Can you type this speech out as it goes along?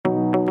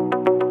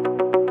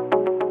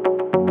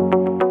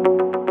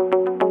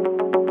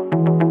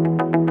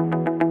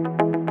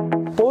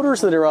tours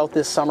that are out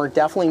this summer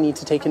definitely need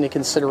to take into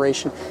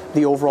consideration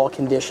the overall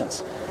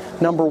conditions.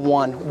 Number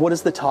one, what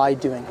is the tide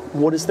doing?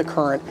 What is the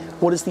current?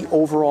 What is the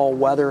overall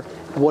weather?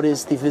 What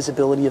is the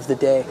visibility of the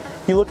day?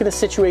 You look at a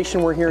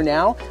situation we're here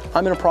now,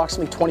 I'm in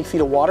approximately 20 feet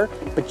of water,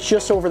 but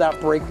just over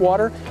that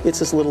breakwater,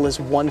 it's as little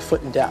as 1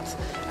 foot in depth.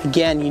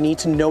 Again, you need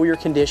to know your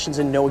conditions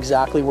and know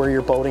exactly where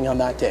you're boating on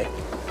that day.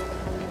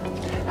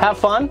 Have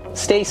fun,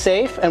 stay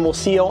safe, and we'll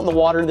see you out in the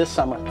water this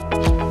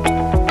summer.